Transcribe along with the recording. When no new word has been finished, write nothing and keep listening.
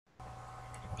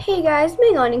Hey guys,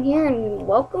 Valentine here, and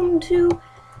welcome to,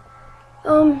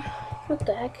 what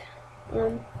the heck,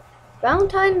 my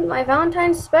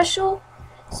Valentine's special.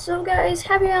 So guys,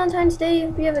 happy Valentine's Day.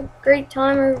 Hope you have a great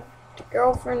time, or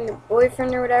girlfriend, or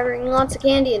boyfriend, or whatever, and lots of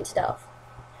candy and stuff.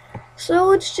 So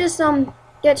let's just,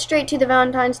 get straight to the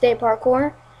Valentine's Day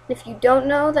parkour. If you don't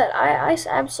know that, I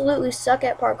absolutely suck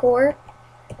at parkour.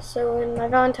 So when my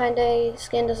Valentine's Day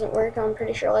skin doesn't work, I'm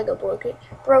pretty sure Lego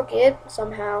broke it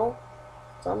somehow.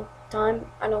 Sometime,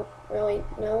 I don't really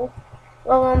know.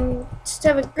 Well, just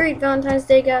have a great Valentine's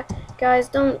Day, guys.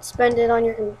 Don't spend it on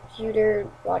your computer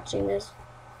watching this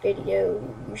video.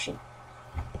 You should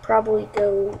probably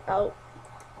go out,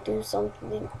 do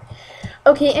something.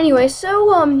 Okay, anyway,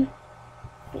 so,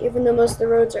 even though most of the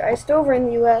roads are iced over in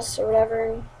the US or whatever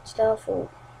and stuff, well,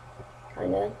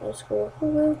 kinda, that's cool.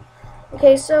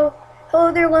 Okay, so,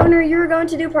 hello there, loner. You're going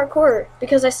to do parkour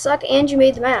because I suck and you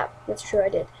made the map. That's true, I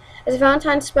did. It's a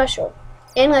Valentine's special,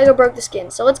 and Lego broke the skin.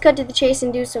 So let's cut to the chase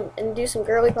and do some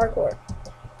girly parkour.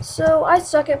 So I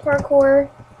suck at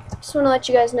parkour. Just want to let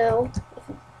you guys know, if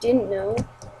you didn't know,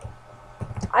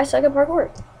 I suck at parkour.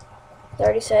 I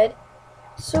already said.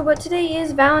 So, but today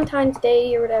is Valentine's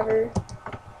Day or whatever.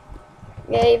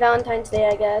 Yay, Valentine's Day,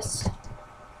 I guess.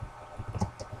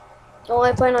 All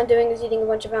I plan on doing is eating a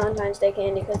bunch of Valentine's Day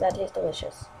candy because that tastes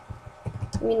delicious.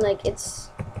 I mean, like,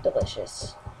 it's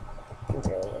delicious. It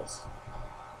really is.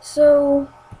 So,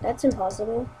 that's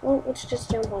impossible. Well, let's just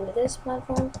jump onto this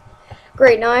platform.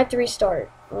 Great, now I have to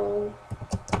restart. All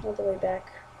the way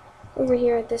back over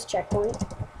here at this checkpoint.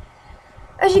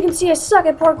 As you can see, I suck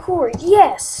at parkour.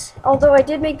 Yes! Although I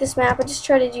did make this map, I just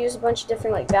tried to use a bunch of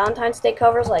different, like, Valentine's Day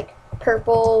covers, like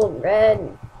purple and red.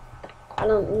 And I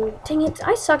don't, dang it,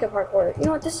 I suck at parkour. You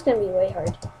know what, this is going to be way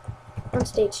hard. I'm on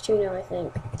stage 2 now, I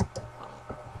think.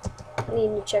 I need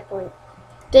a new checkpoint.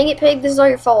 Dang it, pig, this is all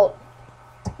your fault.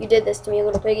 You did this to me,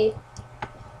 little piggy.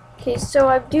 Okay, so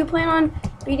I do plan on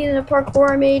beating the parkour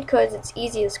I made because it's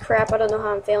easy as crap. I don't know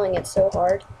how I'm failing it so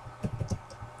hard.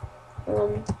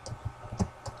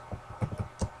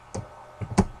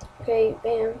 Okay,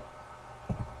 bam.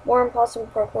 More impossible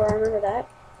parkour, I remember that.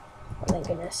 Oh, thank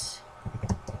goodness.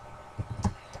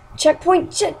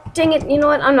 Checkpoint, dang it, you know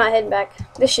what, I'm not heading back.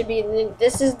 This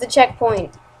is the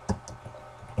checkpoint.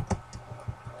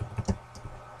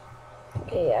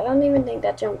 Okay, I don't even think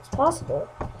that jump is possible.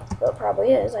 Well, it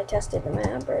probably is. I tested the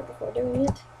map right before doing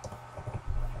it.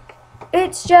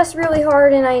 It's just really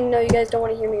hard, and I know you guys don't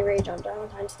want to hear me rage on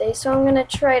Valentine's Day, so I'm going to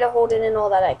try to hold it in all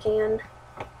that I can.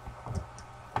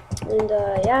 And,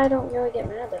 yeah, I don't really get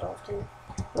mad that often.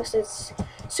 Unless it's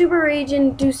super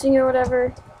rage-inducing or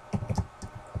whatever.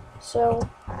 So,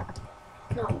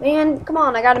 oh man, come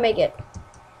on, I gotta make it.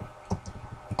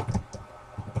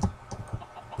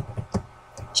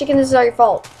 Chicken, this is all your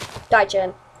fault. Die,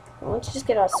 Chen. Why don't you just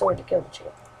get out a sword to kill the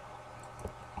chicken?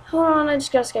 Hold on, I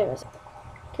just got a Skype message.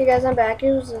 Okay, guys, I'm back.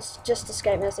 It was just a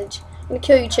Skype message. I'm gonna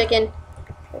kill you, chicken.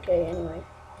 Okay, anyway.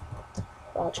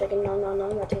 Raw chicken,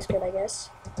 no, that tastes good, I guess.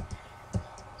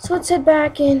 So let's head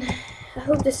back, and I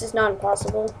hope this is not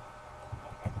impossible.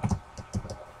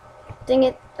 Dang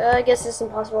it, I guess this is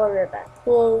impossible. I'll be right back.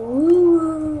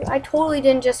 Whoa, I totally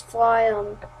didn't just fly,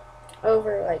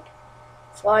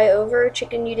 fly over.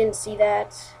 Chicken, you didn't see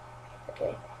that.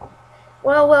 Okay.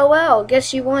 Well,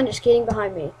 guess you won just getting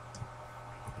behind me.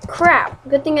 Crap.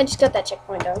 Good thing I just got that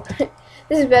checkpoint, though.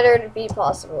 This is better to be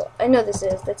possible. I know this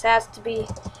is. This has to be.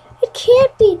 It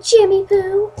can't be Jimmy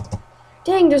Poo.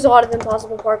 Dang, there's a lot of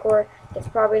impossible parkour. That's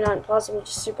probably not impossible,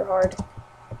 just super hard.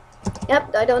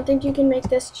 Yep, I don't think you can make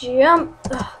this jump.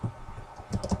 Ugh.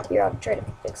 Here, I'll try to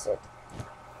fix it.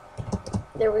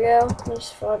 There we go. Let me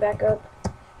just fly back up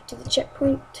to the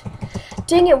checkpoint.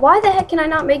 Dang it, why the heck can I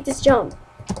not make this jump?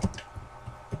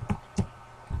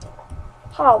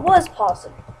 Oh, it was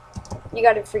possible. You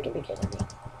gotta freaking be kidding me.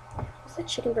 Is that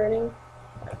chicken burning?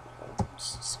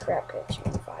 Just crap catching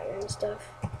on fire and stuff.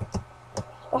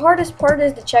 The hardest part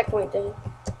is the checkpoint thing.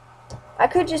 I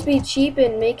could just be cheap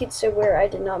and make it so where I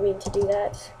did not mean to do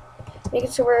that. Make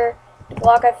it so where the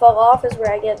block I fall off is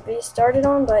where I get restarted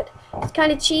on, but it's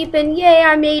kind of cheap, and yay,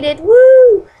 I made it!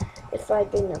 Woo! If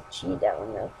I'd been enough cheat, that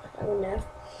one, though. I wouldn't have.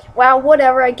 Wow,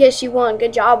 whatever, I guess you won.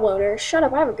 Good job, loner. Shut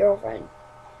up, I have a girlfriend.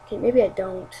 Okay, maybe I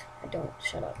don't.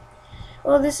 Shut up.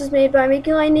 Well, this is made by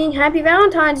Mickey Lightning. Happy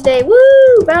Valentine's Day!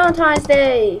 Woo! Valentine's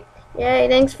Day! Yay,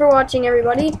 thanks for watching,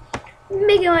 everybody.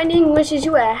 Mickey Lightning wishes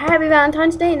you a happy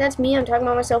Valentine's Day, and that's me. I'm talking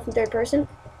about myself in third person.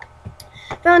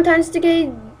 Valentine's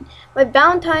Day. My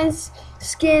Valentine's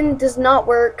skin does not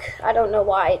work. I don't know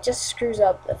why. It just screws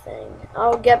up the thing.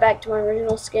 I'll get back to my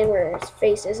original skin where his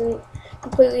face isn't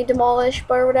completely demolished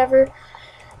or whatever.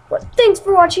 Well, thanks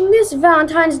for watching this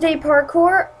Valentine's Day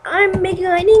parkour. I'm Making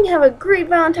Lightning. Have a great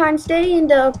Valentine's Day,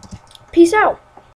 and peace out.